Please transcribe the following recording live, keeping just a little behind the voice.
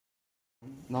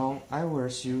Now I will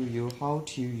show you how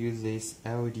to use this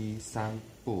LED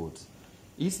soundboard,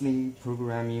 easily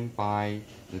programming by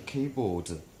the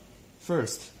keyboard.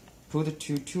 First, put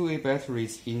two 2A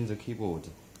batteries in the keyboard,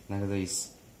 like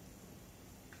this.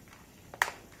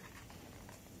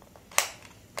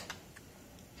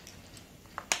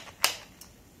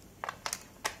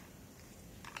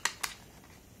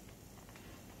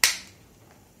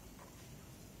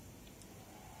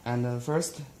 And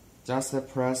first, just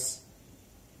press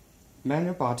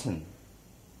menu button.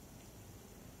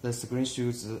 The screen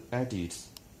shows edit,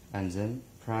 and then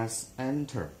press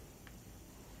enter.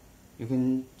 You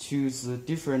can choose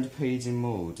different paging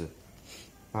mode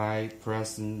by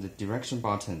pressing the direction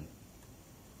button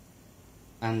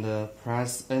and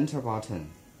press enter button.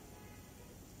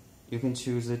 You can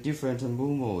choose a different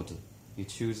move mode. You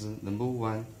choose the move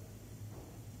one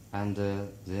and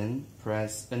then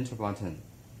press enter button.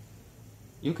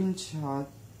 You can chart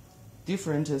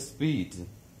different speed,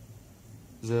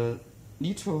 the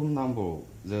neutral number,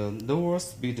 the lower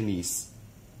speedness,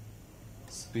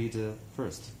 speed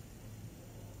first,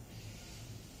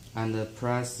 and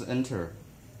press enter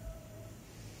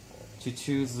to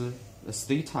choose the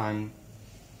stay time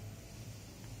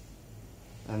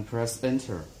and press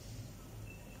enter.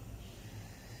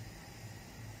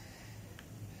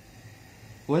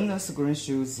 When the screen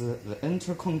shows the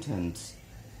enter content,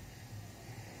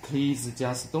 please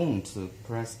just don't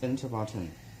press enter button.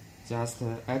 Just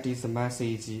edit the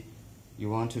message you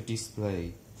want to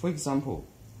display. For example,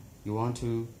 you want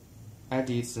to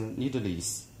edit the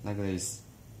needless like this.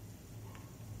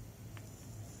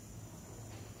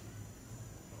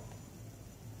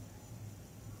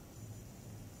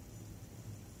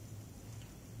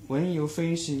 When you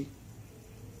finish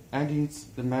editing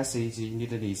the message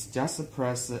needless, just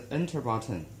press the enter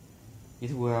button.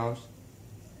 It will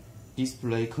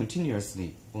display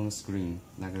continuously on the screen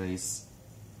like this.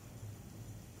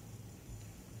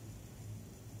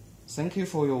 Thank you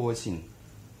for your watching.